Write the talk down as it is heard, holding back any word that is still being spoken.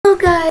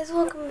Guys,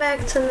 welcome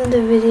back to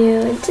another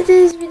video. In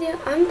today's video,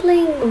 I'm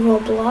playing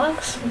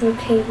Roblox,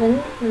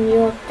 Brookhaven, a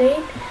new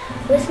update,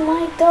 with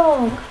my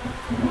dog.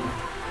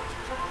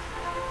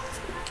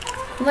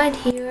 Right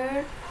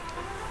here,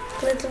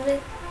 a little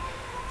bit.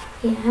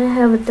 Yeah, I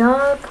have a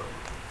dog.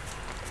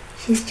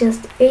 She's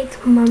just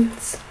 8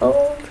 months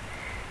old,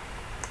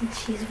 and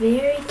she's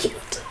very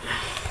cute.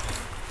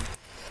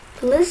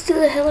 But let's do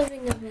the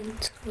Halloween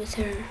event with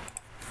her.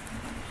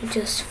 I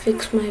just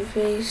fix my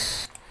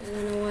face. I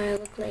don't know why I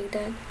look like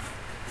that.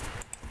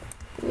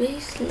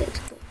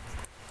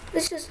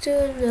 Let's just do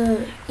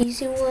the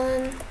easy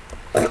one.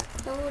 I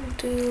will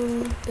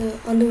do the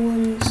other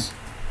ones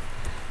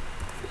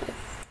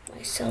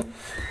myself.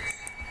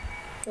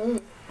 Oh,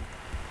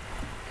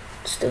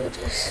 let's do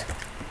this.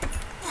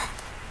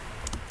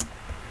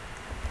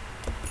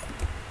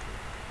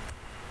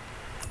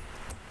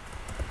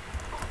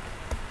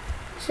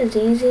 This is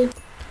easy.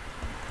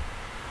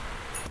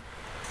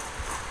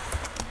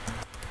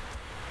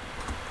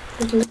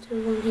 There's a little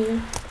one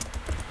here.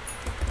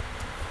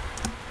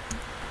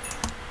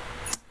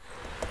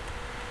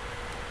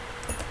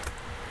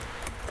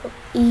 But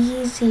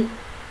easy.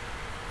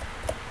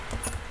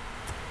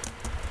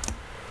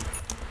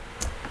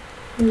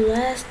 And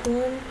last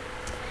one.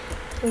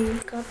 And we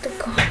got the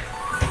car.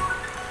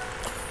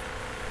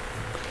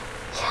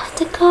 Yeah,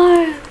 the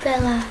car,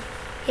 Bella.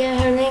 Yeah,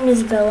 her name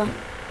is Bella.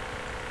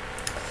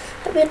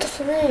 A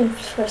beautiful name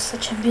for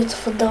such a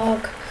beautiful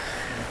dog.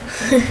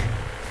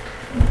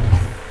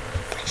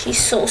 She's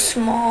so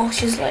small.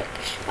 She's like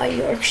a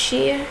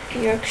Yorkshire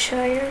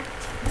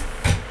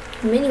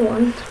mini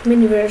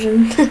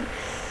version.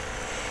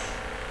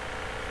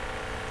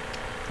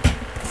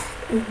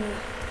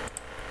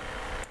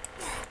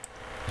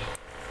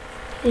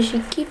 And she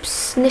keeps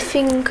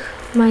sniffing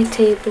my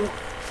table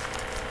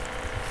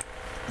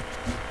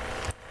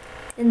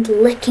and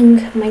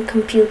licking my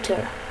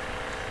computer.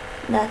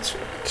 That's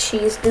what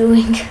she's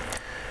doing.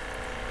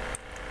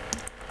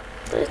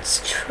 Let's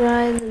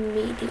try the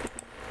medium.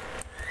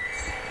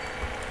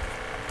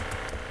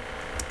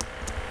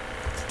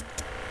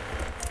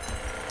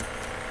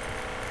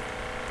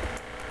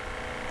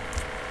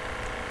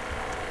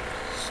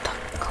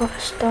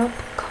 Stop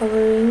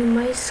covering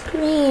my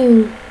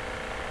screen.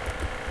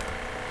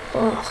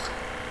 Ugh.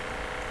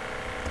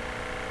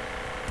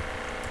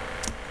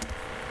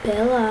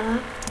 Bella.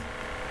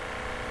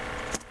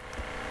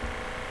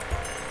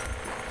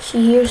 She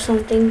hears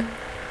something.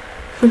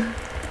 You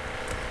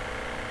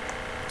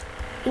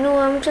know,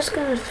 I'm just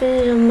gonna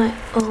finish on my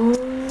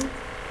own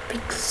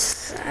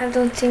because I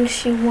don't think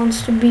she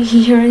wants to be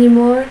here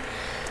anymore.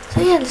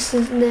 So yeah, this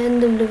is the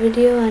end of the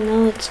video. I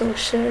know it's so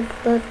short,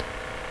 but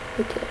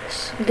who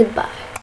cares? Goodbye.